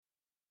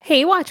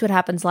Hey, Watch What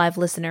Happens Live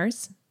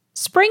listeners.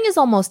 Spring is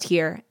almost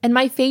here, and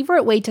my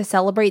favorite way to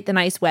celebrate the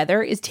nice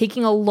weather is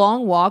taking a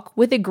long walk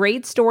with a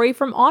great story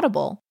from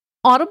Audible.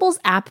 Audible's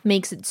app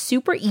makes it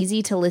super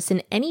easy to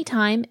listen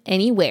anytime,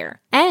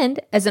 anywhere. And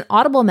as an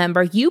Audible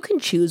member, you can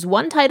choose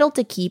one title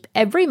to keep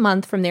every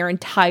month from their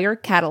entire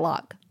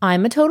catalog.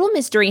 I'm a total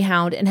mystery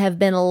hound and have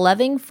been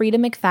loving Frida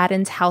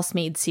McFadden's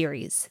Housemaid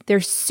series. They're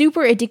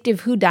super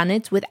addictive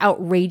whodunits with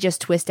outrageous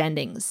twist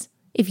endings.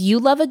 If you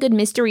love a good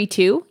mystery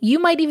too, you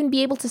might even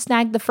be able to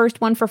snag the first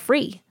one for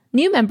free.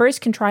 New members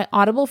can try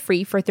Audible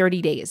free for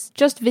 30 days.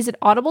 Just visit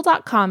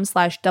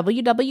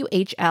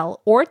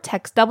audible.com/WWHL or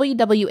text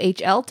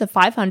WWHL to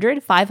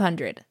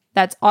 500-500.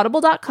 That's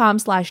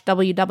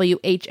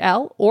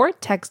audible.com/WWHL or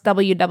text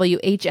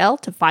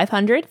WWHL to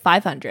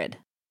 500-500.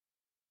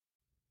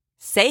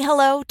 Say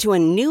hello to a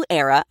new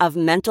era of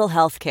mental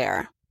health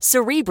care.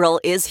 Cerebral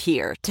is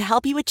here to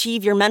help you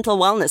achieve your mental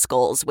wellness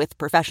goals with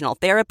professional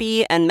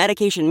therapy and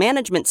medication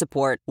management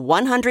support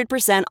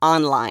 100%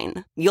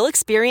 online. You'll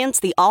experience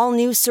the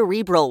all-new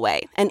Cerebral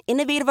Way, an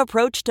innovative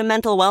approach to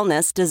mental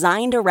wellness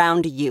designed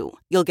around you.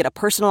 You'll get a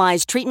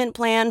personalized treatment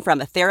plan from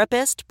a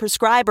therapist,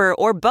 prescriber,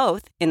 or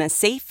both in a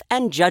safe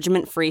and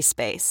judgment-free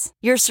space.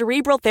 Your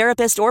Cerebral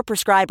therapist or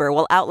prescriber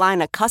will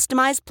outline a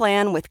customized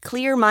plan with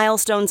clear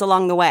milestones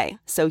along the way,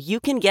 so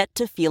you can get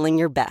to feeling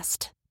your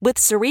best. With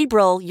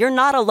Cerebral, you're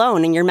not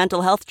alone in your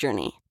mental health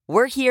journey.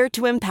 We're here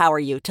to empower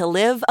you to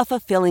live a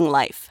fulfilling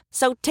life.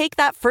 So take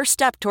that first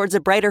step towards a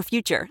brighter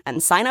future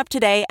and sign up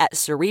today at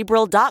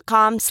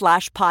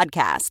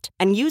Cerebral.com/podcast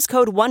and use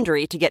code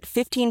WONDERY to get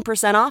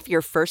 15% off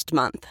your first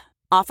month.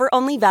 Offer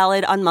only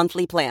valid on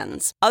monthly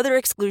plans. Other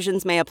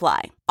exclusions may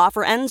apply.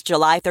 Offer ends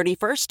July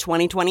 31st,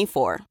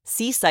 2024.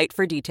 See site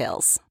for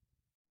details.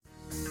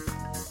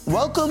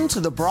 Welcome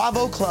to the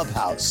Bravo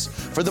Clubhouse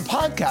for the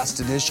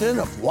podcast edition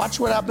of Watch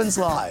What Happens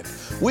Live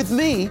with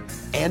me,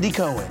 Andy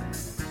Cohen.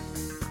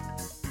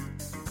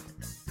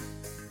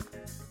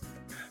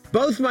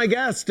 Both my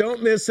guests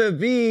don't miss a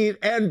beat,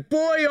 and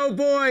boy, oh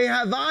boy,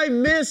 have I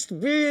missed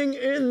being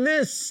in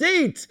this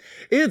seat.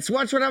 It's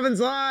Watch What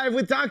Happens Live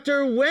with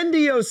Dr.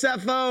 Wendy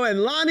Osefo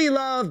and Lonnie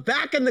Love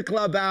back in the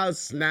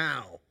clubhouse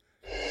now.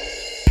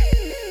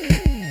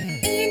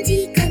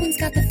 Andy Cohen's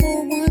got the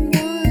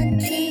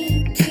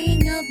 411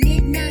 king of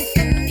midnight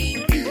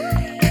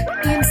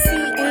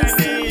MCAC.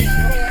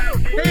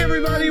 Hey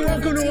everybody,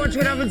 welcome to Watch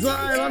What Happens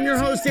Live. I'm your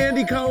host,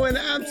 Andy Cohen.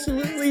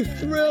 Absolutely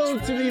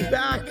thrilled to be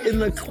back in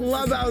the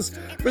clubhouse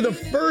for the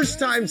first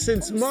time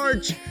since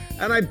March.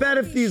 And I bet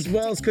if these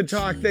walls could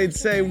talk, they'd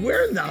say,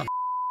 where the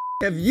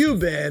have you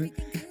been?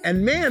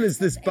 And man, is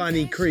this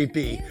bunny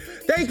creepy.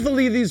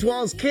 Thankfully, these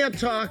walls can't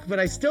talk, but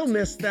I still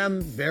miss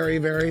them very,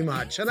 very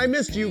much. And I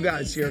missed you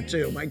guys here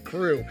too, my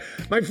crew.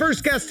 My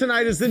first guest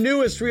tonight is the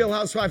newest Real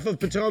Housewife of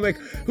Potomac,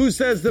 who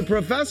says the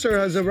professor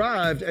has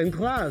arrived and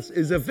class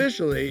is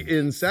officially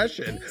in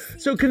session.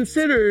 So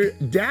consider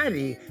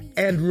daddy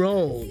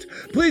enrolled.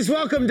 Please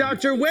welcome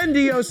Dr.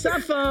 Wendy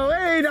Osefo.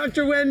 Hey,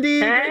 Dr. Wendy.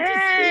 Hey, great to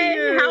see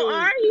you. how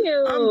are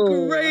you?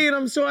 I'm great.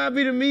 I'm so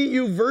happy to meet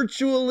you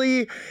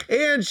virtually.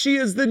 And she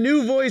is the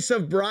new voice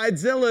of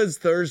Bridezilla's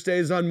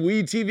Thursdays on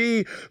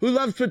WeTV, who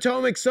loves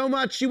Potomac so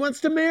much she wants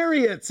to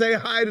marry it. Say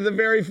hi to the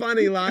very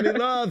funny Lonnie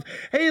Love.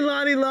 Hey,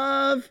 Lonnie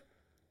Love.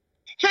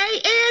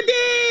 Hey,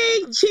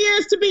 Andy!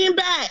 Cheers to being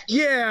back.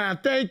 Yeah,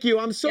 thank you.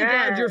 I'm so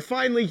glad you're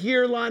finally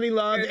here, Lonnie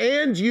Love,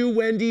 and you,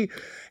 Wendy.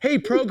 Hey,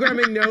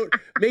 programming note,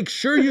 make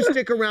sure you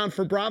stick around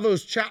for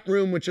Bravo's chat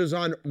room, which is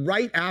on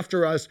right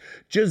after us.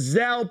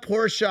 Giselle,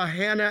 Portia,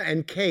 Hannah,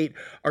 and Kate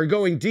are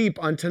going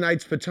deep on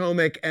tonight's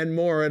Potomac and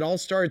more. It all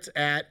starts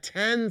at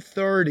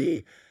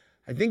 10:30.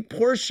 I think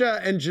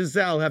Portia and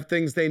Giselle have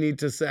things they need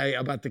to say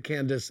about the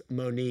Candace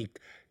Monique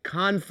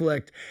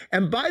conflict.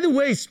 And by the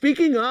way,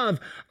 speaking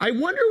of, I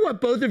wonder what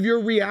both of your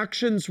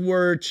reactions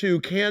were to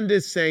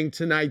Candace saying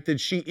tonight that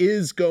she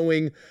is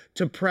going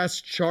to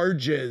press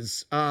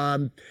charges.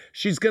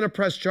 She's going to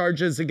press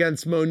charges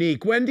against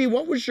Monique. Wendy,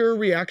 what was your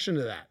reaction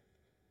to that?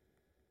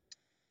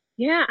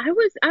 Yeah, I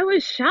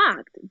was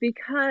shocked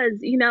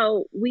because,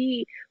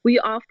 we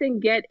often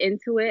get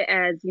into it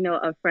as,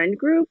 a friend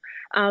group,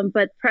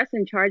 but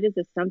pressing charges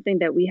is something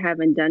that we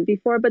haven't done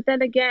before. But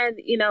then again,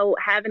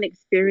 having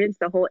experienced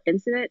the whole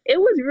incident,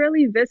 it was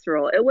really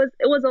visceral. It was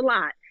a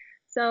lot.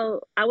 So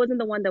I wasn't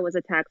the one that was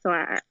attacked. So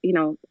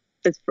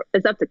it's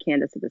up to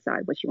Candace to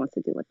decide what she wants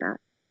to do with that.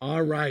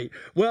 All right.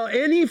 Well,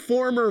 any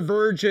former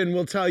virgin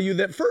will tell you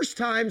that first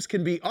times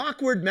can be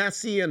awkward,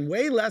 messy, and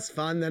way less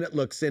fun than it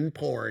looks in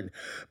porn.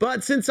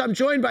 But since I'm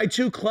joined by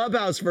two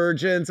Clubhouse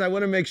virgins, I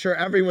want to make sure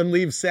everyone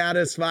leaves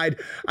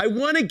satisfied. I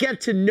want to get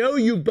to know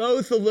you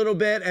both a little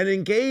bit and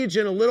engage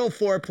in a little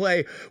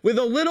foreplay with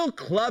a little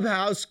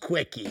Clubhouse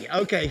quickie.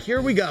 Okay,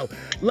 here we go.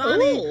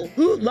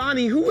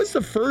 Lonnie, who was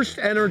the first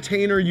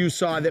entertainer you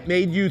saw that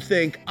made you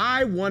think,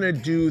 I want to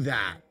do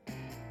that?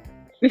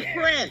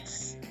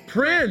 Prince.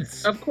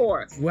 Of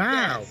course.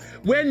 Wow. Yes.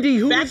 Wendy,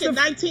 who Back was in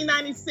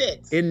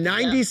 1996. In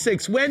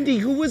 96. Yeah. Wendy,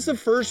 who was the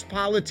first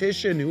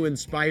politician who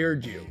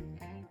inspired you?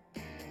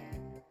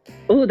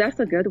 Oh, that's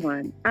a good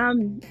one.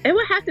 It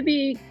would have to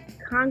be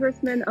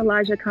Congressman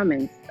Elijah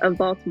Cummings of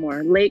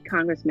Baltimore, late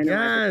Congressman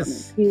Elijah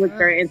Cummings. He was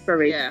very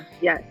inspirational.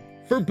 Yeah. Yes.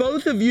 For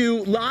both of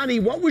you, Lonnie,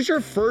 what was your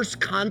first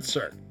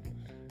concert?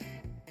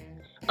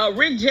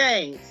 Rick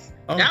James.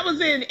 Oh. That was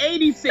in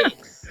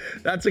 '86.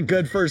 That's a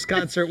good first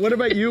concert. What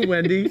about you,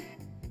 Wendy?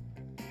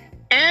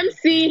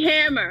 MC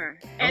Hammer.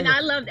 And I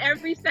loved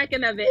every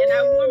second of it. And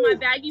I wore my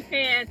baggy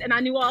pants and I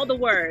knew all the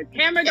words.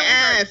 Hammer don't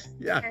hurt.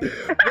 Yeah.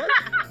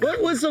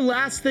 What was the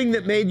last thing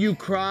that made you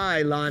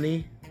cry,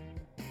 Lonnie?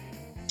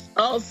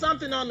 Oh,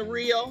 something on the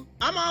reel.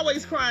 I'm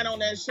always crying on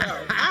that show.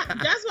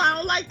 That's why I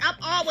don't like. I'm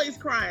always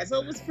crying.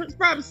 So it was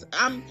probably.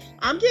 I'm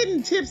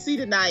getting tipsy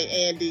tonight,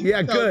 Andy.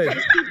 Yeah, so good.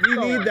 just keep We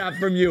going. need that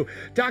from you,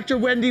 Dr.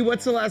 Wendy.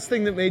 What's the last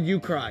thing that made you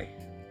cry?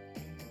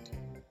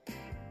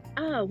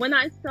 When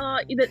I saw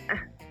either.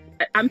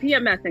 I'm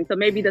PMSing, so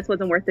maybe this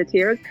wasn't worth the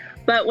tears.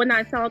 But when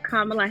I saw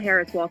Kamala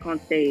Harris walk on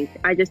stage,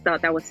 I just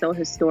thought that was so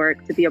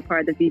historic to be a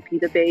part of the VP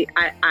debate.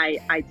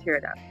 I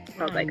teared up.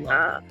 So I was like,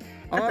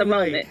 that's a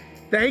moment.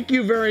 Thank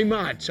you very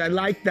much. I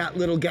like that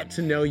little get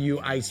to know you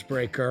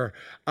icebreaker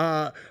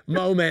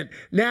moment.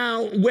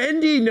 Now,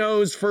 Wendy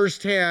knows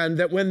firsthand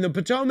that when the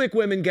Potomac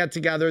women get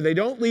together, they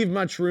don't leave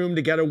much room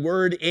to get a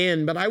word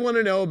in. But I want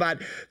to know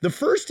about the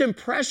first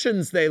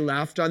impressions they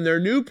left on their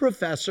new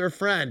professor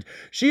friend.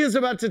 She is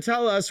about to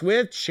tell us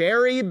with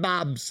cherry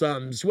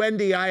bobsums.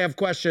 Wendy, I have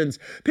questions.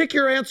 Pick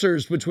your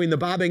answers between the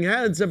bobbing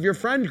heads of your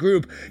friend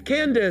group: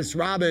 Candace,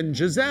 Robin,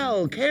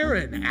 Giselle,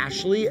 Karen,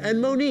 Ashley,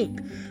 and Monique.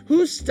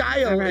 Whose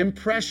style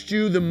impressed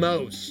you the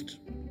most?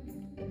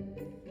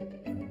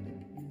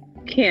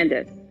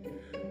 Candace.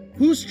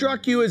 Who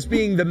struck you as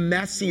being the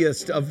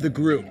messiest of the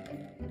group?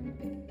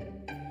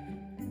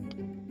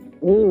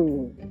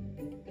 Ooh.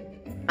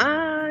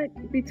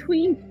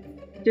 Between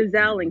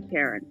Giselle and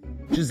Karen.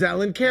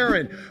 Giselle and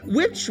Karen.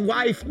 Which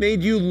wife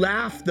made you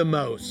laugh the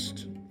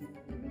most?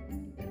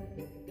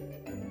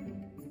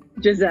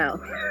 Giselle.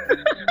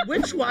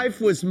 Which wife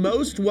was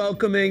most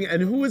welcoming,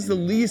 and who was the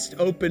least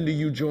open to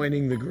you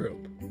joining the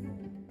group?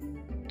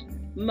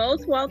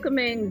 Most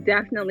welcoming,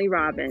 definitely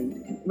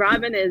Robin.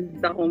 Robin is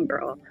the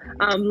homegirl.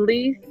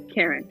 Least,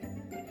 Karen.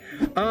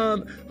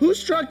 Who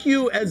struck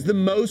you as the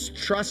most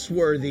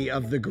trustworthy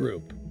of the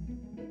group?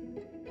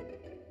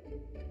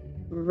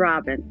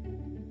 Robin.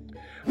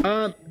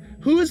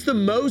 Who is the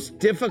most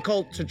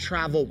difficult to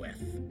travel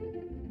with?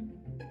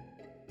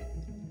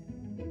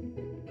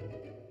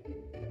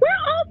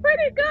 We're all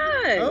pretty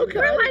good. Okay.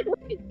 We're like, we're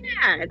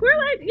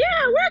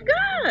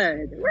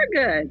good. We're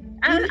good.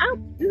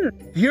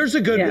 Here's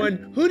a good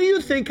one. Who do you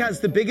think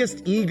has the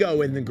biggest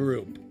ego in the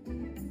group?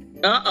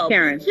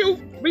 Karen.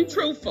 Be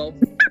truthful.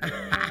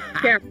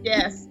 Karen.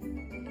 Yes.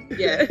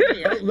 Yes.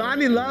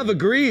 Lonnie Love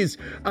agrees.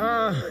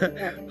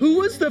 Who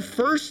was the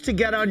first to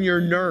get on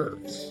your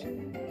nerves?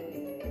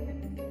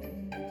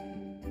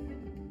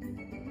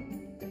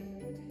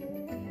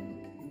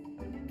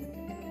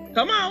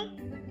 Come on.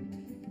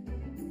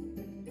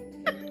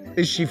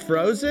 Is she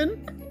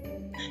frozen?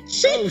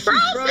 She's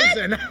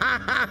frozen.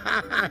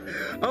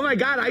 Oh my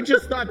God, I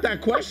just thought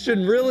that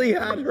question really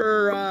had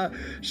her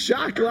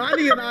shocked.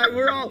 Lonnie and I,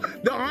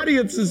 the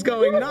audience is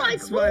going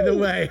nuts, by the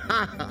way.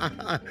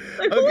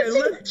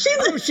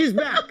 Okay, she's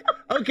back.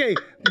 Okay,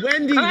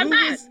 Wendy, what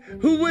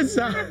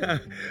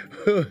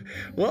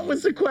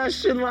was the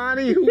question,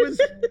 Lonnie? Who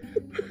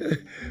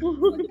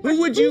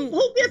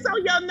gets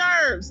on your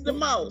nerves the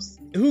most?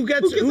 Who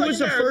was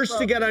the first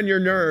to get on your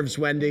nerves,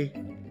 Wendy?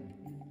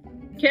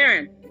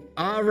 Karen.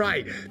 All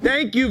right.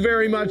 Thank you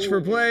very much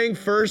for playing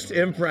First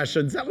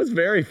Impressions. That was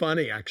very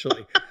funny,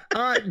 actually.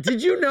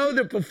 Did you know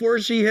that before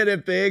she hit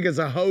it big as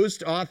a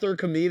host, author,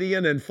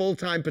 comedian, and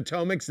full-time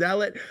Potomac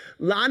zealot,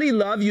 Lonnie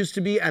Love used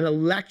to be an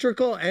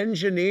electrical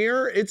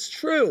engineer? It's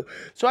true.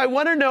 So I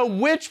want to know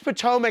which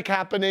Potomac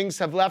happenings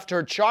have left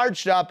her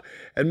charged up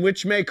and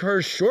which make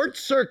her short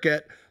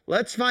circuit.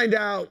 Let's find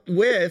out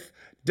with,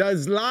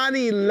 does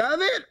Lonnie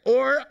love it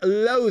or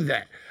loathe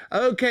it?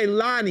 Okay,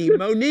 Lonnie,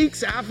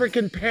 Monique's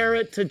African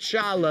parrot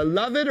T'Challa.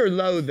 Love it or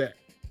loathe it?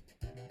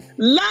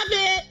 Love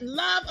it.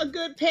 Love a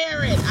good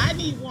parrot. I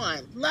need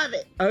one. Love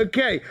it.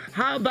 Okay,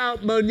 how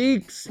about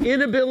Monique's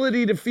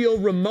inability to feel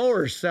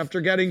remorse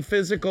after getting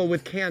physical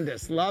with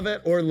Candace? Love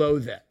it or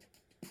loathe it?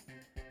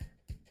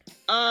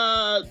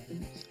 I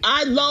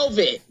loathe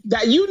it.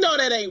 That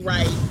that ain't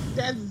right.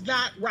 That's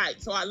not right.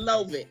 So I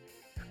loathe it.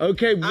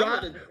 Okay,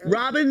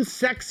 Robin's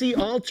sexy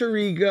alter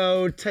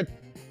ego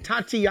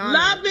Tatiana.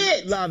 Love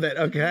it. Love it,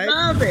 okay.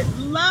 Love it.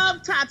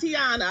 Love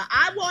Tatiana.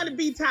 I want to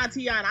be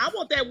Tatiana. I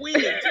want that wig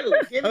too.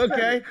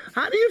 Okay.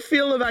 How do you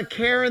feel about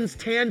Karen's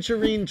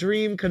Tangerine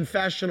Dream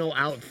confessional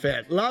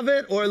outfit? Love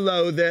it or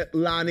loathe it,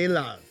 Lonnie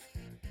Love?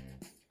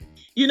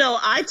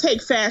 I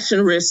take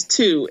fashion risks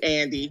too,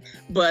 Andy,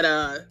 but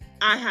I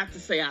have to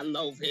say I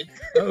loathe it.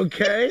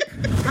 Okay.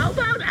 How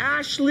about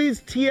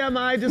Ashley's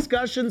TMI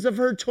discussions of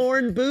her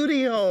torn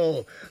booty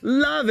hole?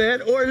 Love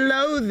it or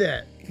loathe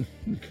it?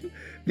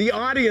 The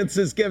audience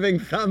is giving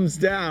thumbs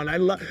down. I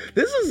love.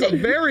 This is a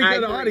very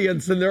good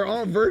audience, and they're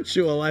all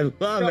virtual. I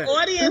love it. The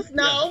audience,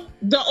 no.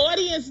 The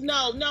audience,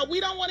 no. No, we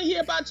don't want to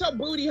hear about your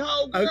booty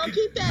hole, girl. Okay.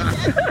 Keep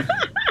that.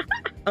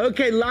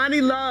 Okay,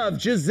 Lonnie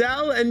Love,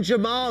 Giselle and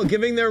Jamal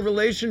giving their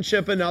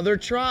relationship another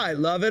try.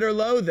 Love it or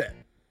loathe it?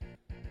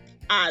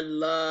 I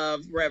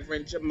love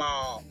Reverend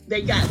Jamal.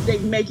 They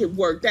make it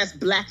work. That's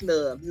black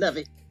love. Love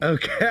it.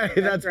 Okay,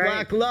 that's right.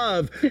 black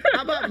love.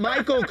 How about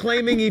Michael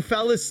claiming he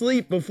fell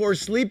asleep before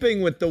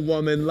sleeping with the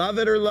woman? Love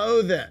it or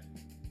loathe it?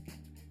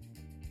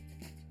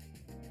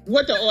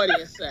 What the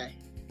audience say?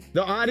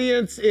 The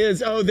audience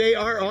is, they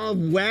are all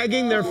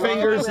wagging their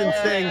fingers and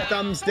saying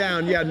thumbs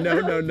down. Yeah,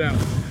 no.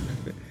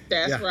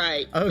 That's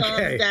right.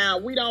 Okay. Thumbs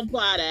down. We don't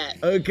buy that.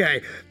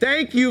 Okay.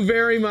 Thank you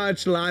very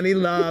much, Lonnie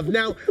Love.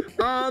 Now,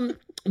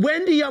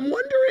 Wendy, I'm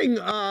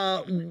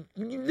wondering,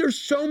 there's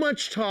so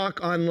much talk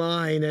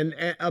online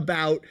and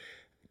about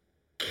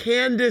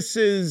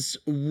Candace's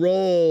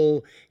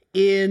role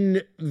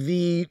in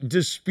the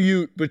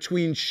dispute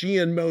between she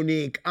and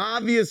Monique.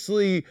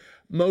 Obviously,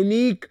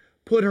 Monique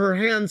put her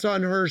hands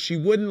on her. She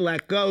wouldn't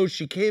let go.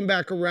 She came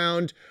back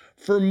around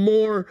for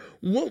more.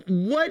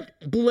 What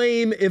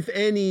blame, if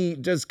any,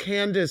 does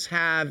Candace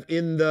have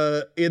in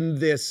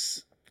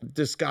this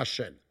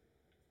discussion?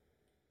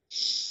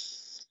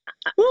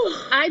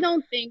 I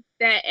don't think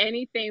that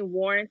anything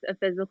warrants a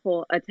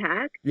physical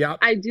attack. Yep.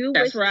 I do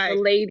That's wish right.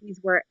 the ladies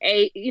were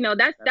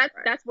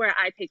that's where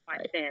I take my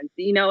stance.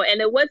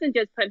 And it wasn't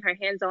just putting her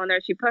hands on her.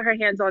 She put her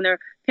hands on her,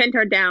 pinned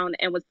her down,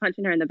 and was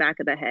punching her in the back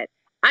of the head.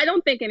 I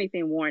don't think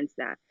anything warrants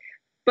that.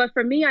 But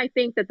for me, I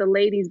think that the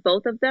ladies,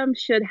 both of them,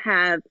 should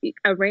have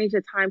arranged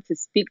a time to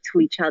speak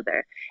to each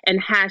other and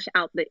hash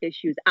out the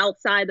issues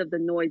outside of the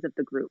noise of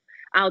the group,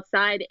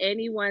 outside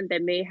anyone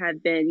that may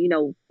have been,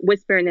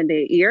 whispering in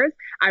their ears.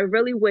 I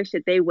really wish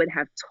that they would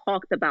have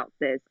talked about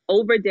this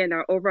over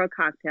dinner, over a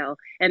cocktail,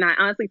 and I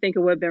honestly think it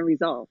would have been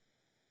resolved.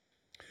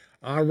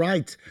 All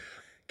right.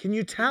 Can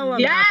you tell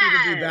I'm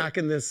happy to be back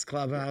in this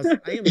clubhouse?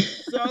 I am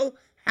so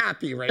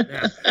happy right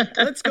now.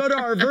 Let's go to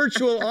our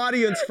virtual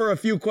audience for a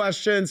few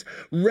questions.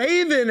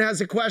 Raven has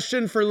a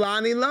question for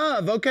Lonnie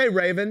Love. Okay,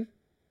 Raven.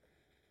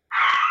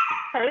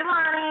 Hey,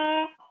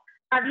 Lonnie.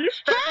 Have you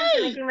spoken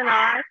to Nicki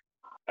Minaj?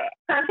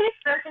 Have you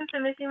spoken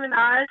to Nicki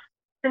Minaj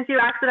since you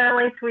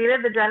accidentally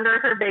tweeted the gender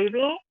of her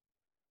baby?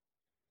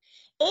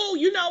 Oh,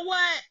 you know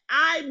what?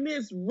 I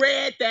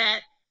misread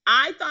that.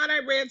 I thought I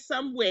read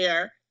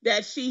somewhere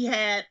that she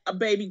had a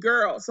baby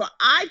girl. So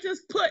I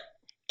just put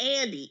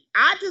Andy.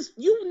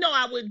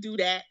 I wouldn't do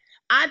that.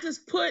 I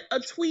just put a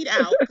tweet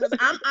out because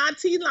I'm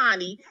Auntie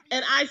Lonnie,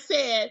 and I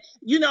said,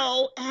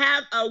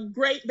 have a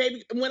great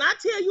baby. When I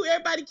tell you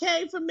everybody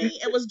came for me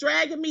and was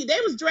dragging me, they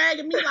was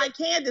dragging me like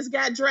Candace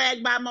got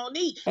dragged by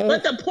Monique.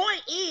 But the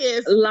point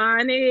is,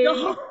 Lonnie,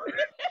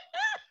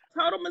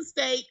 total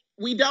mistake.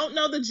 We don't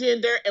know the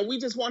gender, and we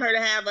just want her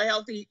to have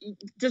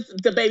just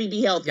the baby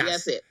be healthy.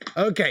 Yes. That's it.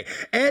 Okay.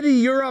 Eddie,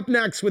 you're up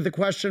next with a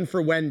question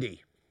for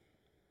Wendy.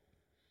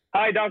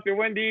 Hi, Dr.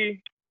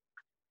 Wendy.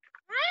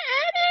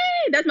 Hi,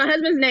 Eddie. That's my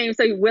husband's name,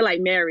 so we're like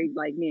married,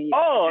 like me and you.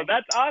 Oh,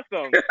 that's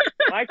awesome.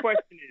 My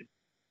question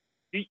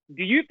is,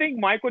 do you think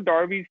Michael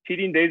Darby's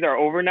cheating days are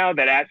over now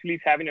that Ashley's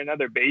having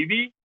another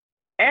baby?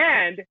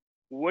 And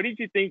what did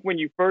you think when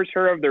you first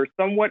heard of their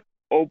somewhat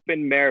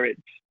open marriage?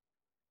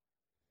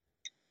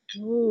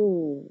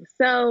 Ooh,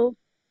 so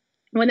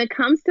when it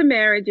comes to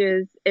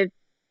marriages, if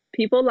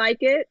people like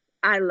it,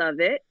 I love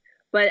it.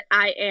 But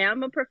I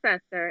am a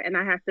professor, and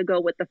I have to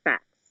go with the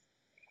facts.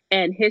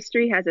 And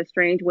history has a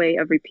strange way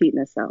of repeating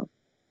itself.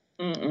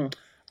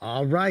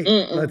 All right,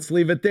 let's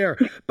leave it there.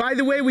 By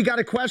the way, we got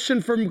a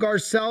question from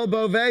Garcelle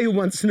Beauvais who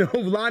wants to know,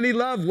 Lonnie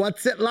Love,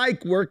 what's it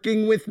like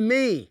working with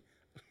me?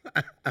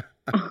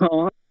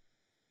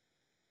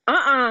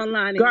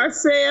 Lonnie.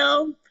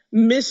 Garcelle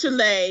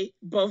Michelet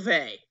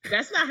Beauvais.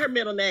 That's not her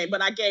middle name,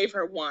 but I gave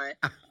her one.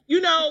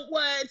 You know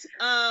what,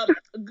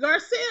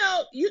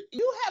 Garcelle,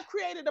 you have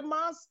created a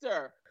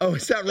monster. Oh,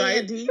 is that right?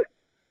 Andy.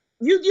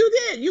 You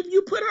did.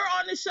 You put her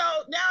on the show.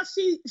 Now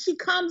she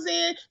comes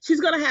in.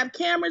 She's going to have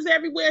cameras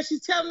everywhere.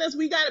 She's telling us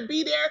we got to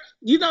be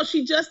there.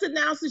 She just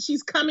announced that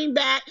she's coming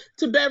back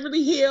to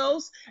Beverly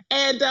Hills,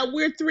 and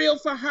we're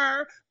thrilled for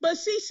her. But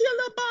she a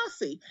little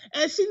bossy,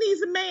 and she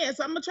needs a man,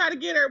 so I'm going to try to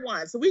get her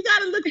one. So we got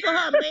to look for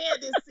her man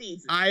this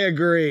season. I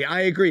agree.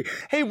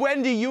 Hey,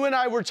 Wendy, you and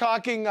I were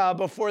talking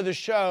before the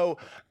show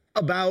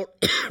about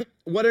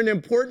what an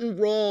important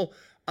role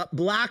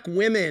Black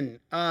women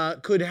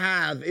could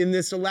have in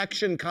this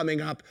election coming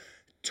up.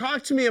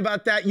 Talk to me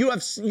about that. You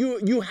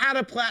had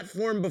a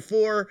platform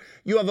before.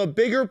 You have a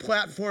bigger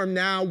platform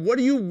now. What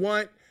do you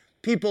want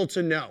people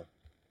to know?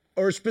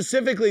 Or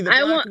specifically the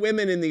Black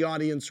women in the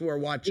audience who are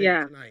watching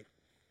tonight.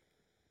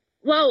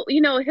 Well,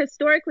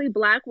 historically,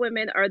 Black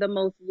women are the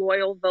most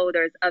loyal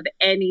voters of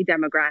any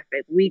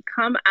demographic. We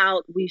come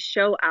out, we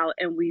show out,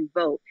 and we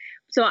vote.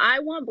 So I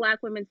want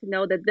Black women to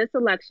know that this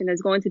election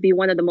is going to be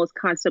one of the most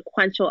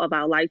consequential of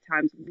our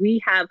lifetimes.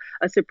 We have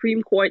a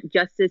Supreme Court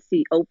justice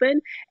seat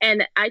open.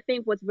 And I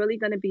think what's really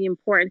going to be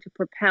important to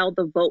propel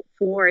the vote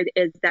forward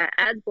is that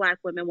as Black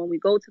women, when we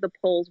go to the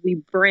polls,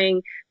 we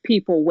bring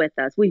people with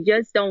us. We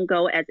just don't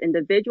go as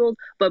individuals,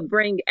 but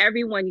bring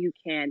everyone you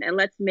can. And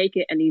let's make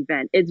it an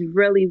event. It's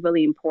really,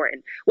 really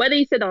important. Whether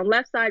you sit on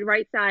left side,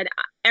 right side,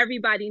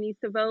 everybody needs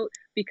to vote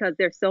because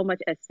there's so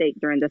much at stake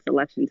during this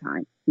election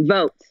time.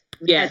 Vote.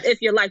 Yes. As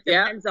if your life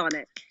depends on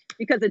it,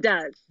 because it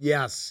does.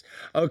 Yes.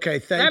 Okay.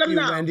 Thank you,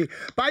 Wendy.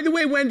 By the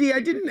way, Wendy, I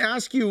didn't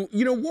ask you,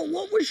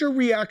 what was your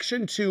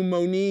reaction to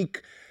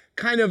Monique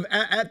kind of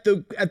at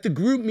the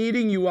group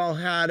meeting you all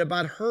had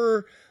about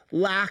her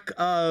lack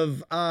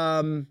of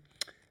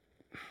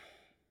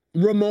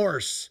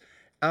remorse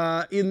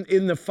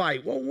in the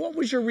fight? What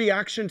was your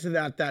reaction to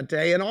that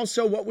day? And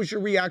also, what was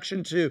your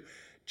reaction to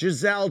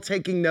Giselle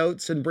taking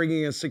notes and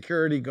bringing a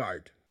security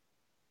guard?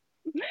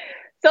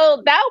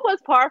 So that was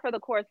par for the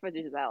course for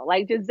Giselle.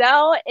 Like,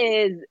 Giselle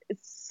is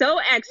so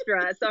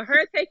extra. So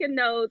her taking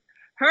notes,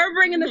 her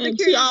bringing the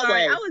security guard,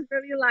 I was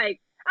really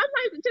like, I'm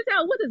like,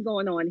 Giselle, what is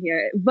going on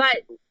here?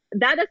 But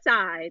that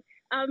aside,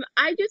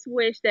 I just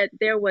wish that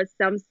there was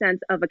some sense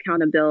of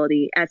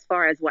accountability as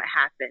far as what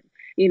happened.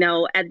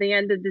 At the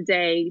end of the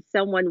day,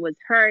 someone was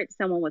hurt,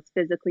 someone was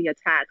physically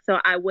attacked. So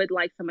I would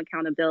like some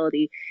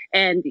accountability.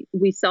 And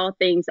we saw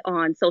things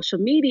on social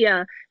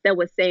media that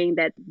was saying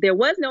that there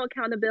was no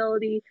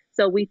accountability.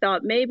 So we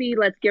thought maybe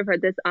let's give her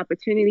this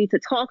opportunity to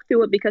talk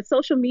through it, because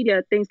social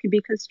media, things can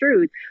be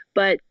construed,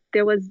 but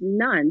there was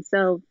none.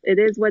 So it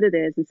is what it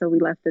is. And so we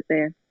left it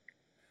there.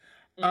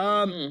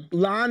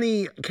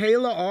 Lonnie,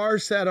 Kayla R.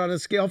 said, on a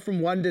scale from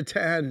 1 to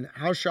 10,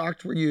 how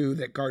shocked were you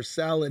that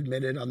Garcelle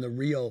admitted on The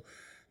Real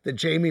that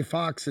Jamie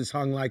Foxx is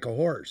hung like a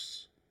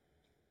horse?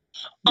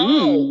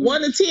 Oh,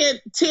 1 to 10,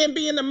 10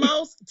 being the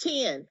most,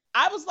 10.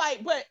 I was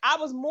like, but I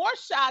was more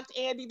shocked,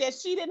 Andy, that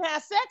she didn't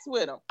have sex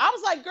with him. I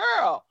was like,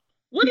 girl,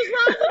 what is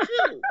wrong with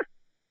you?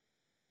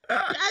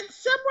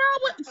 Something wrong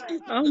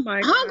with. Oh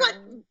my God. I'm like,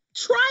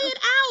 try it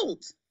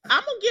out.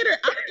 I'm gonna get her.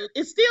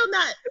 It's still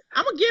not.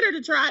 I'm gonna get her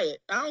to try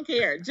it. I don't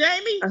care,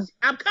 Jamie.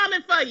 I'm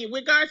coming for you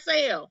with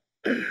Garcelle.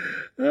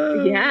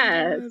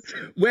 Yes.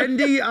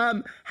 Wendy,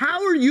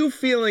 how are you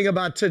feeling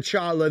about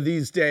T'Challa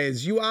these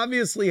days? You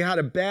obviously had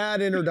a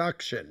bad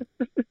introduction.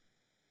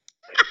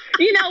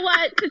 You know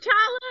what?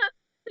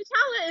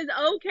 T'Challa is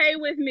okay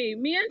with me.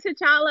 Me and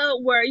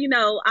T'Challa were,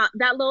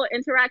 that little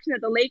interaction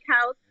at the lake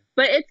house,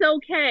 but it's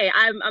okay.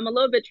 I'm a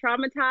little bit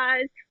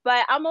traumatized,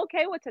 but I'm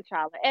okay with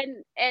T'Challa.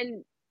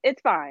 And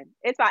it's fine.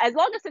 It's fine. As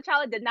long as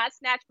T'Challa did not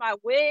snatch my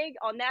wig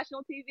on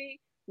national TV,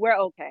 we're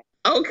okay.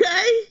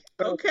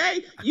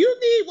 Okay. You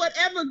need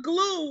whatever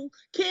glue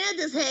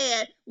Candace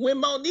had when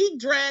Monique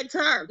dragged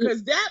her,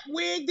 because that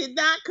wig did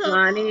not come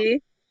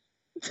Lonnie.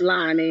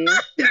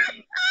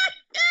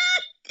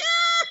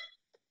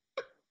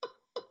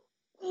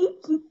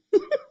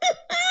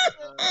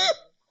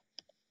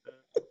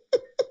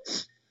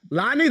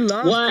 Lonnie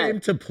Love came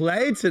to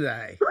play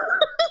today.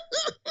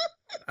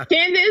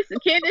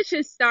 Candace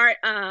should start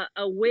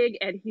a wig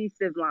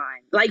adhesive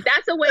line. Like,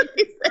 that's a way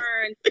to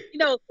turn,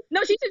 no,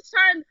 she should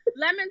turn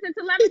lemons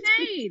into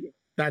lemonade.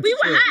 That's true.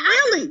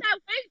 I really? That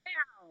wig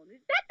down.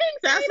 That thing.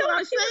 That's what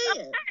I'm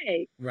saying.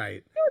 Okay.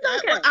 Right.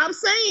 That's what I'm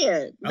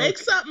saying. Make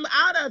something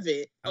out of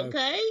it.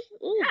 Okay.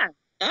 Ooh, yeah.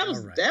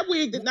 That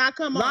wig did not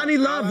come on. Lonnie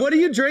Love, what are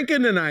you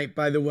drinking tonight,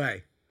 by the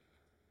way?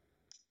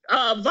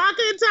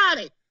 Vodka and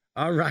tonic.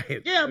 All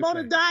right. Yeah, I'm on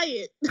a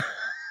diet.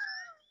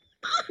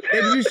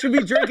 Then you should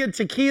be drinking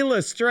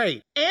tequila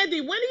straight.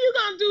 Andy, when are you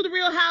gonna do the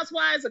Real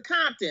Housewives of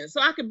Compton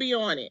so I can be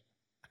on it?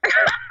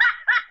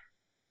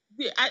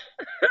 Yeah,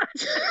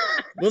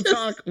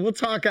 We'll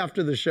talk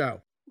after the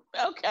show.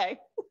 Okay.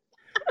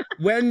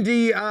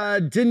 Wendy,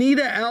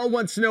 Danita L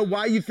wants to know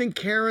why you think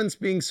Karen's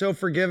being so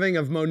forgiving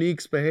of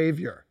Monique's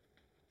behavior.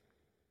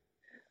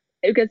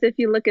 Because if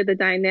you look at the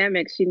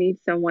dynamics, she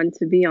needs someone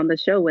to be on the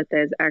show with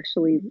as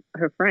actually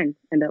her friend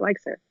and that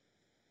likes her.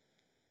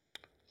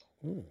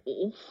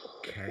 Ooh.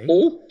 Okay.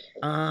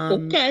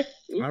 Okay.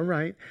 All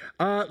right.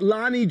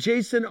 Lonnie,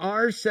 Jason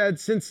R said,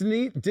 since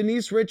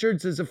Denise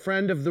Richards is a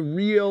friend of The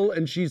Real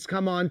and she's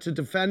come on to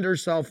defend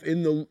herself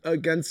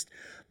against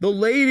the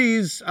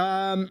ladies,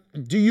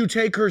 do you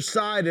take her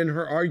side in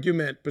her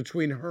argument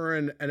between her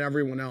and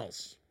everyone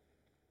else?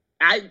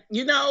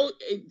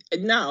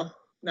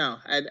 No.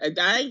 I ain't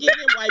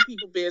getting in white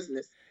people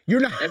business. You're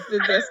not.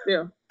 That's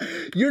still.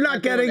 You're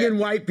not getting in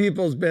white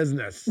people's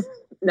business.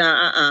 No,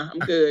 I'm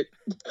good.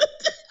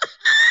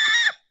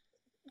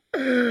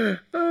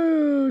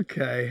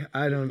 Okay.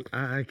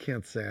 I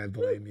can't say I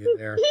blame you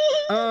there.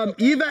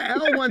 Eva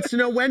L wants to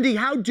know, Wendy,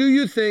 how do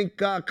you think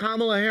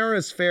Kamala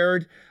Harris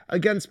fared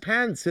against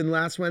Pence in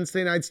last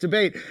Wednesday night's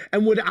debate?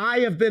 And would I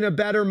have been a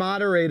better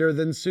moderator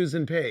than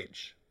Susan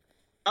Page?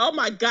 Oh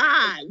my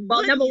God.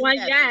 Well, number one,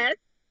 yes.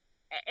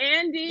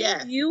 Andy,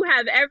 Yes. you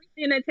have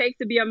everything it takes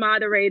to be a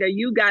moderator.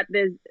 You got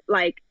this.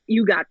 Like,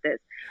 you got this.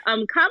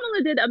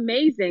 Kamala did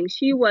amazing.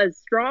 She was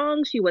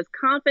strong. She was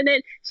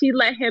confident. She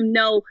let him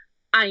know,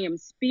 I am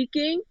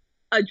speaking,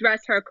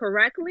 address her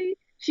correctly.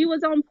 She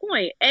was on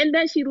point. And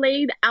then she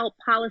laid out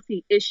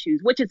policy issues,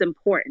 which is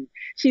important.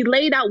 She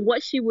laid out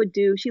what she would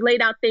do. She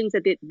laid out things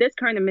that this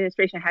current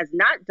administration has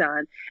not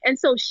done. And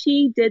so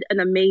she did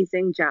an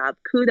amazing job.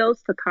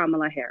 Kudos to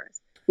Kamala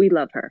Harris. We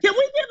love her. Can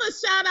we give a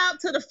shout out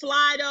to The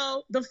Fly,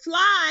 though? The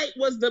Fly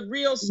was the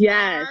real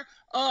star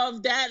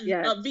of that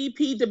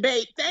VP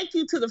debate. Thank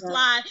you to The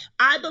Fly.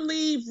 I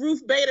believe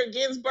Ruth Bader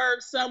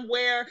Ginsburg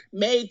somewhere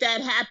made that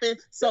happen.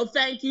 So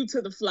thank you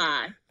to The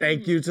Fly.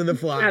 Thank you to The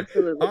Fly.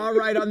 Absolutely. All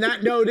right, on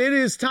that note, it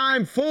is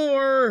time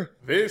for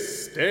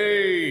This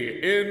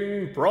Day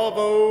in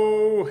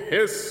Bravo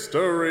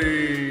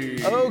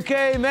History.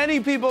 Okay, many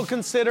people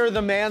consider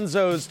the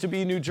Manzos to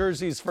be New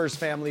Jersey's first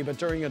family, but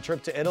during a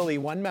trip to Italy,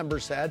 one member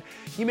said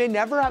he may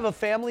never have a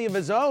family of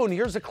his own.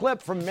 Here's a clip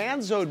from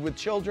Manzo'd with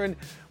Children,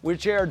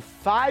 which aired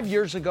 5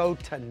 years ago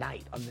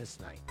tonight on this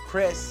night.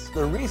 Chris,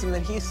 the reason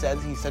that he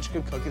says he's such a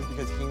good cook is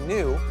because he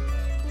knew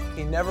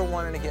he never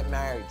wanted to get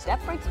married.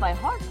 That breaks my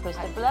heart,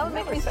 Christopher. That would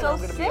make me so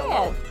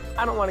sad.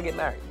 I don't want to get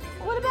married.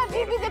 What about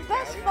you be the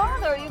best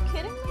father? Are you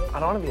kidding me? I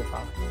don't want to be a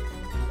father.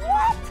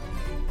 What?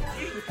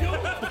 You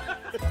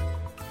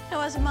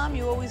know, as a mom,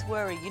 you always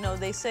worry. You know,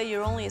 they say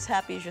you're only as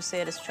happy as your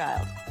saddest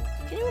child.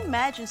 Can you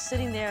imagine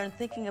sitting there and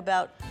thinking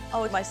about,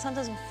 oh, my son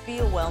doesn't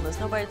feel well and there's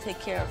nobody to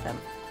take care of him?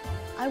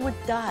 I would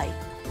die.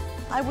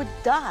 I would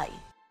die.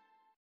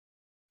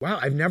 Wow,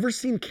 I've never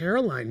seen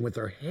Caroline with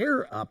her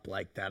hair up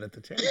like that at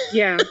the table.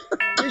 Yeah.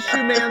 Miss you,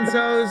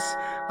 Manzos.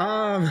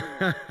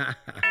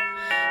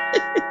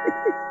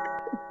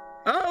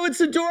 Oh, it's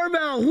the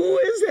doorbell. Who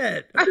is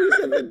it? Who's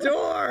at the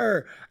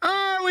door?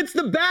 Oh, it's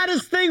the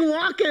baddest thing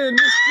walking,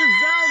 Miss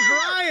Giselle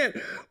Bryant.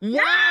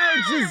 Wow,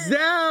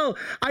 Giselle.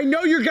 I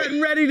know you're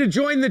getting ready to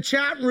join the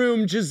chat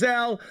room,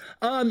 Giselle.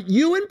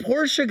 You and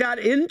Portia got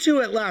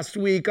into it last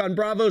week on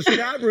Bravo's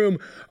chat room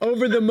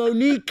over the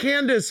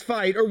Monique-Candace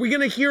fight. Are we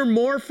going to hear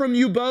more from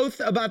you both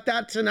about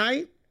that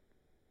tonight?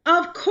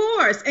 Of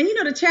course. And you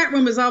know, the chat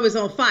room is always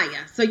on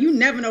fire, so you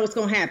never know what's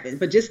going to happen.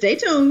 But just stay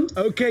tuned.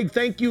 Okay,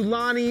 thank you,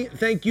 Lonnie.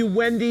 Thank you,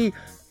 Wendy.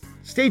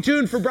 Stay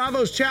tuned for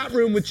Bravo's chat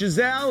room with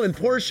Giselle and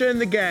Portia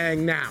and the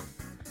gang now.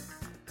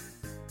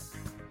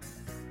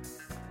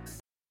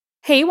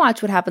 Hey,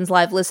 Watch What Happens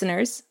Live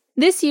listeners.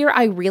 This year,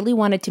 I really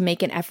wanted to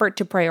make an effort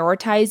to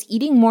prioritize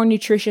eating more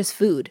nutritious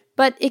food,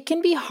 but it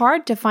can be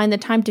hard to find the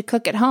time to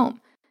cook at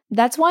home.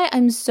 That's why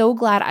I'm so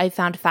glad I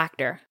found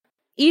Factor.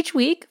 Each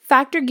week,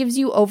 Factor gives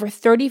you over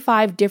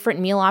 35 different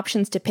meal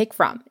options to pick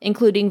from,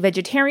 including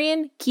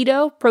vegetarian,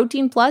 keto,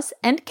 protein plus,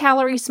 and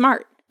calorie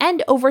smart,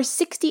 and over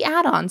 60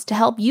 add-ons to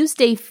help you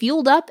stay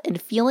fueled up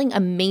and feeling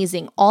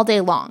amazing all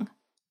day long.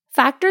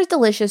 Factor's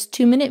delicious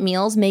 2-minute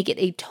meals make it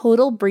a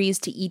total breeze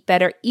to eat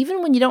better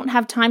even when you don't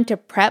have time to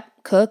prep,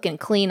 cook, and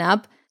clean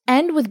up.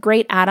 And with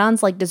great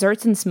add-ons like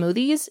desserts and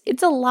smoothies,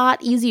 it's a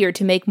lot easier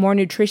to make more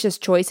nutritious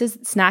choices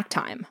at snack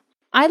time.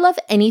 I love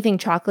anything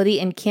chocolatey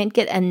and can't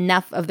get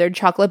enough of their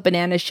chocolate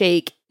banana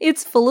shake.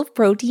 It's full of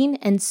protein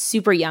and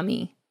super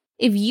yummy.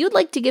 If you'd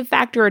like to give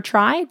Factor a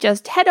try,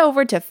 just head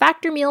over to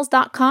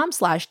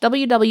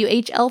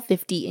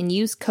factormeals.com/WWHL50 and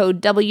use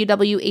code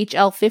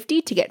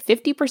WWHL50 to get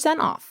 50%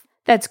 off.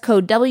 That's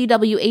code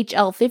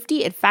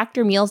WWHL50 at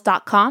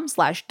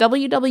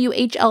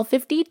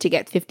factormeals.com/WWHL50 to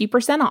get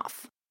 50%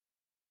 off.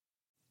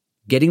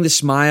 Getting the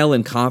smile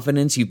and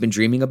confidence you've been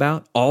dreaming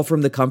about, all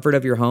from the comfort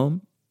of your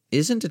home,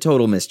 isn't a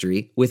total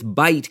mystery with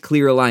Byte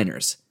clear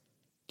aligners.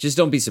 Just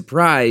don't be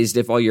surprised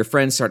if all your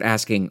friends start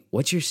asking,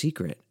 what's your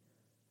secret?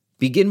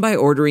 Begin by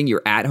ordering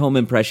your at-home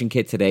impression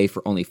kit today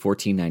for only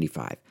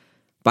 $14.95.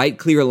 Byte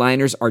clear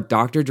aligners are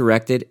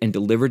doctor-directed and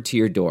delivered to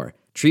your door.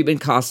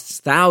 Treatment costs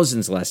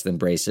thousands less than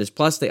braces,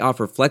 plus they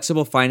offer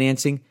flexible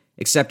financing,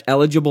 accept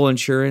eligible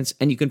insurance,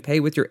 and you can pay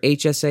with your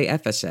HSA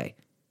FSA.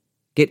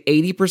 Get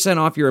 80%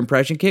 off your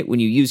impression kit when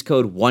you use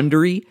code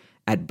WONDERY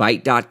at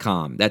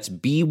Byte.com. That's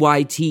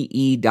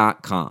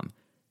BYTE.com.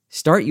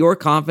 Start your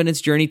confidence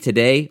journey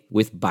today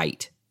with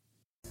Byte.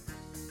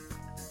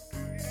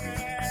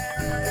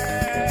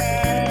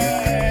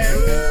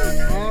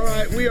 All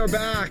right, we are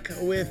back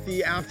with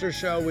the after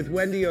show with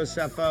Wendy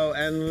Osefo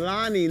and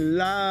Lonnie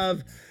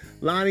Love.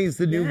 Lonnie's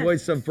the new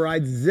voice of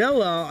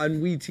Bridezilla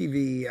on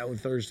WeTV on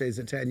Thursdays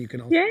at 10. You can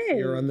also see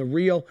her on The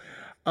Real.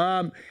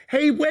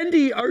 Hey,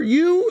 Wendy,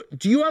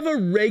 do you have a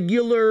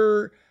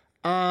regular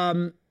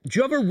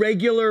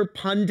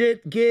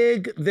pundit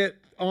gig that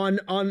on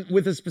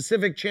with a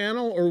specific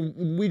channel, or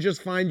we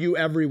just find you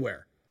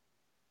everywhere?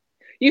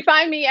 You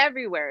find me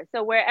everywhere.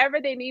 So wherever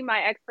they need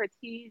my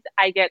expertise,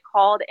 I get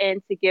called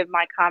in to give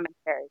my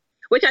commentary,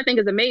 which I think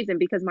is amazing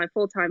because my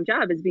full-time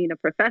job is being a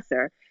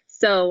professor.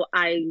 So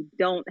I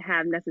don't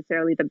have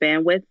necessarily the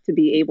bandwidth to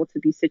be able to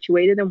be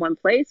situated in one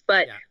place,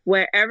 but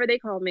wherever they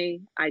call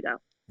me, I go.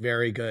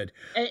 Very good.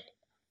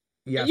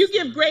 Yes. You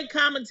give great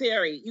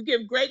commentary.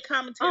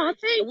 Oh,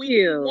 thank we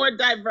you. need more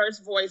diverse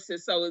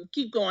voices. So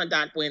keep going,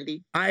 Doc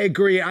Wendy. I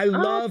agree. I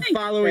love thanks,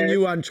 following sis.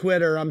 you on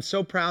Twitter. I'm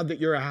so proud that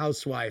you're a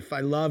housewife.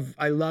 I love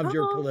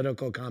your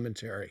political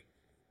commentary.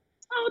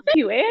 Oh, thank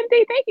you,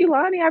 Andy. Thank you,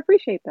 Lonnie. I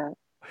appreciate that.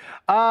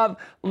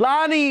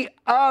 Lonnie,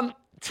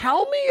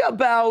 tell me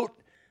about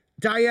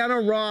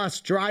Diana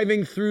Ross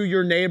driving through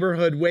your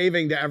neighborhood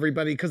waving to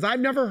everybody, because I've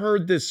never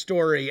heard this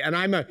story, and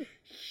I'm a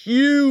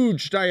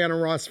huge Diana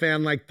Ross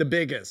fan, like the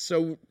biggest.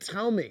 So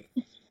tell me.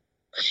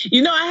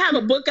 You know, I have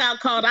a book out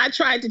called I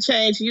Tried to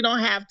Change. You Don't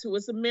Have to.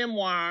 It's a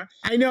memoir.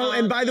 I know.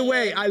 And by the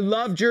way, I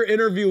loved your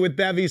interview with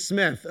Bevy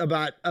Smith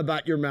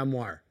about your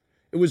memoir.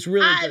 It was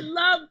really I good.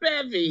 love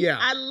Bevy. Yeah.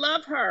 I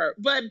love her.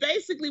 But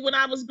basically, when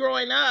I was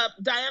growing up,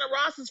 Diana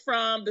Ross is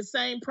from the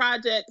same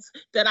projects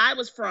that I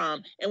was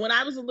from. And when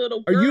I was a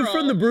little girl... Are you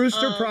from the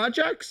Brewster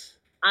Projects?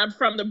 I'm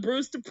from the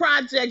Brewster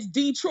Projects,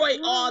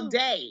 Detroit all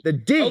day. The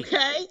D.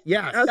 Okay?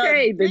 Yes.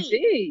 Okay, the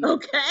D.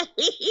 Okay.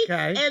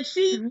 Okay. And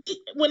she,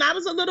 when I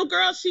was a little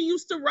girl, she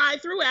used to ride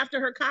through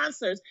after her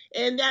concerts.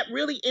 And that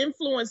really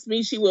influenced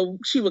me. She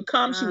would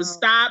come, she would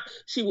stop,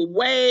 she would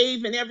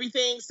wave and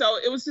everything. So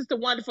it was just a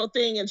wonderful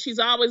thing. And she's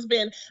always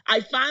been, I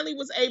finally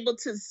was able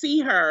to see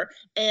her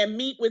and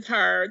meet with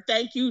her.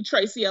 Thank you,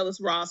 Tracy Ellis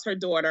Ross, her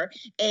daughter.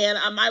 And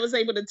I was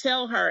able to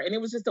tell her, and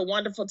it was just a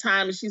wonderful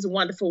time. And she's a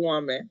wonderful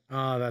woman.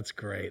 Oh, that's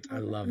great. I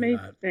love Amazing.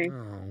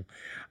 that.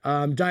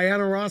 Oh.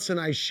 Diana Ross and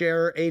I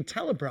share a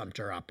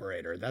teleprompter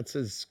operator. That's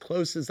as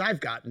close as I've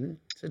gotten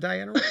to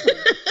Diana Ross.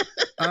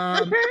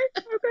 Okay.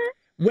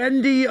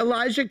 Wendy,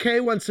 Elijah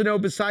K. wants to know,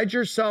 besides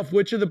yourself,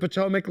 which of the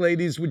Potomac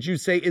ladies would you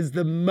say is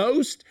the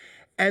most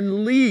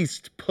and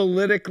least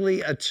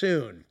politically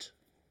attuned?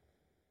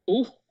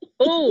 Ooh.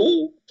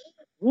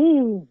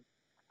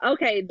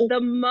 Okay,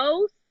 the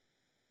most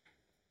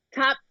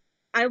top,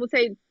 I would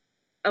say,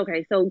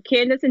 okay, so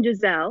Candace and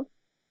Giselle,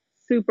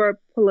 super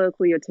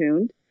politically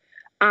attuned.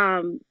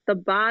 The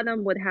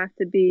bottom would have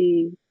to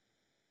be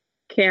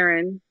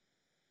Karen.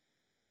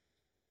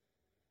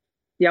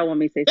 Y'all want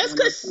me to say That's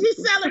something? because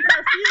she's selling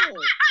perfume.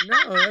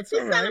 No, that's She's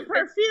all right. selling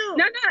perfume.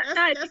 No,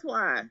 That's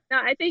why. No,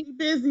 I think She's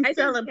busy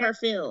selling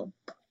perfume.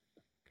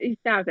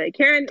 Stop it.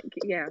 Karen,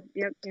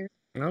 Karen.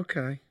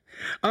 Okay.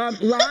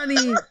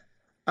 Lonnie,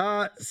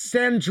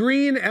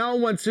 Sandrine L.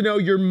 wants to know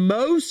your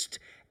most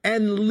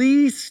and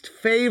least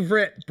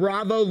favorite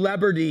Bravo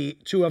celebrity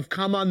to have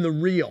come on The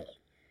Real.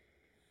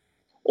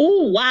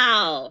 Oh,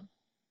 wow.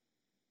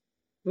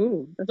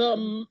 Ooh.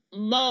 The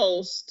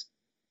most,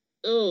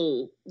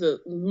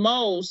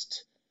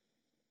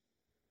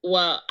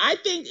 well, I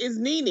think is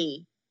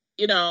Nene.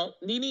 You know,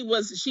 Nene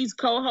she's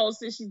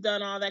co-hosted, she's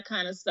done all that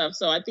kind of stuff.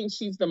 So I think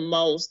she's the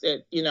most,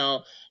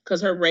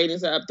 because her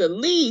ratings are up. The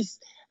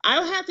least,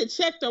 I'll have to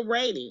check the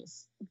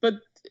ratings, but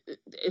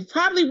it's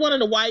probably one of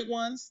the white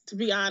ones, to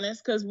be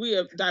honest, because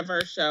we're a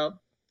diverse show.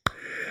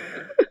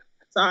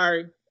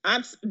 Sorry.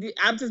 I'm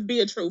just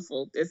being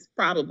truthful. It's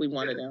probably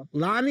one of them.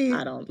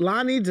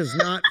 Lonnie does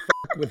not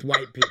fuck with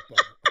white people.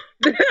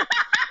 No,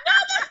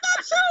 that's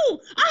not true.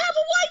 I have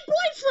a white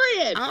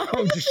boyfriend.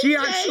 Oh, she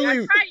actually.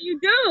 That's right, you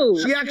do.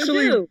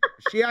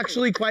 She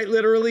actually quite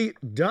literally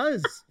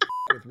does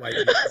with white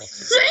people.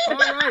 All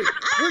right,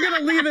 we're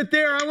gonna leave it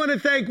there. I want to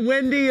thank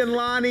Wendy and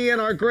Lonnie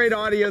and our great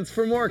audience.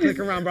 For more, click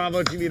around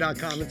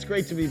BravoTV.com. It's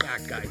great to be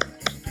back, guys.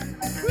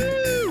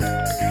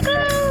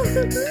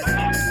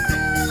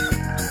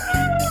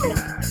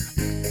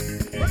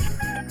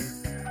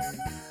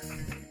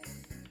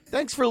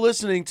 Thanks for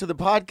listening to the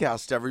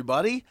podcast,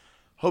 everybody.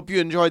 Hope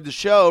you enjoyed the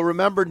show.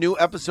 Remember, new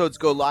episodes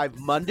go live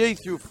Monday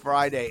through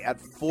Friday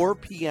at 4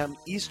 p.m.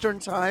 Eastern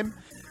Time.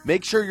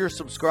 Make sure you're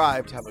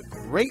subscribed. Have a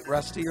great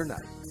rest of your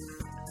night.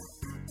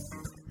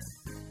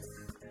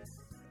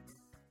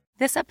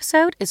 This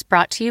episode is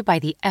brought to you by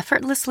the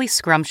effortlessly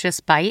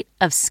scrumptious bite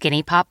of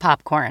Skinny Pop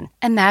Popcorn.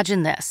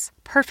 Imagine this: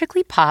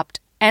 perfectly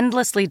popped,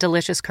 endlessly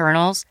delicious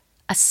kernels,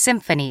 a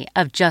symphony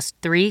of just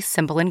 3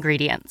 simple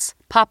ingredients: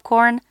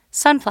 popcorn,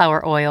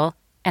 sunflower oil,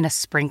 and a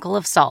sprinkle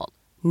of salt.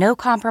 No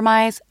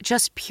compromise,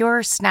 just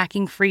pure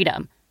snacking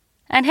freedom.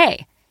 And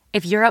hey,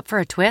 if you're up for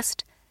a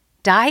twist,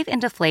 dive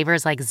into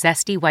flavors like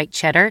zesty white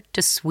cheddar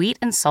to sweet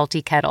and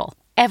salty kettle.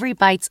 Every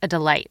bite's a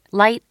delight,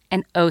 light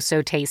and oh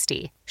so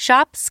tasty.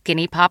 Shop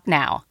Skinny Pop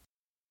now.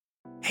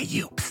 Hey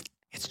you, psst,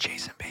 it's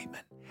Jason Bateman.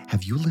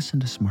 Have you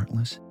listened to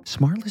Smartless?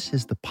 Smartless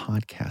is the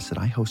podcast that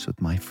I host with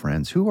my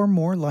friends who are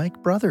more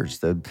like brothers.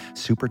 The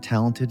super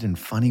talented and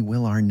funny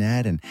Will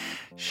Arnett and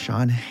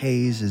Sean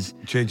Hayes is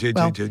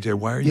JJ,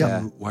 why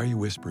are you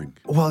whispering?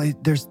 Well,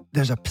 there's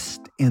a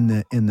psst in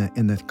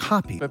the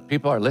copy. But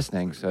people are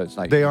listening, so it's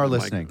like they are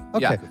listening.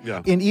 Okay.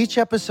 Yeah. In each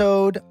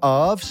episode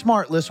of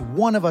Smartless,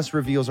 one of us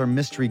reveals our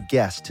mystery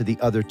guest to the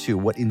other two.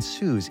 What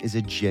ensues is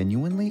a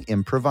genuinely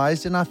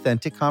improvised and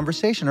authentic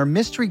conversation. Our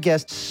mystery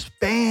guests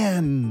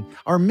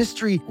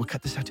we'll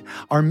cut this out too.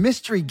 Our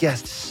mystery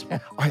guests. All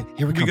right,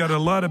 here we go. We got a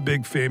lot of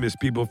big famous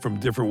people from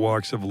different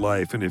walks of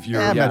life, and if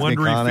you're a Matthew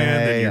Wondery fan,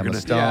 then you're Emma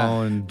going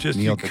Stone,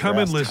 you come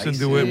and listen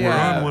to it. We're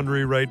on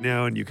Wondery right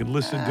now, and you can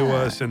listen to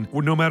us. And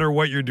no matter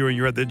what you're doing,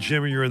 you're at at the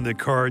gym or you're in the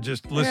car,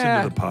 just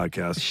listen to the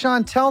podcast.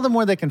 Sean, tell them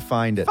where they can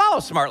find it. Follow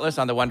Smartless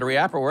on the Wondery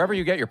app or wherever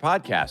you get your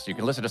podcasts. You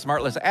can listen to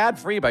Smartless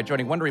ad-free by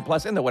joining Wondery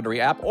Plus in the Wondery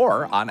app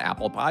or on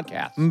Apple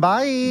Podcasts.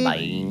 Bye.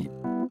 Bye.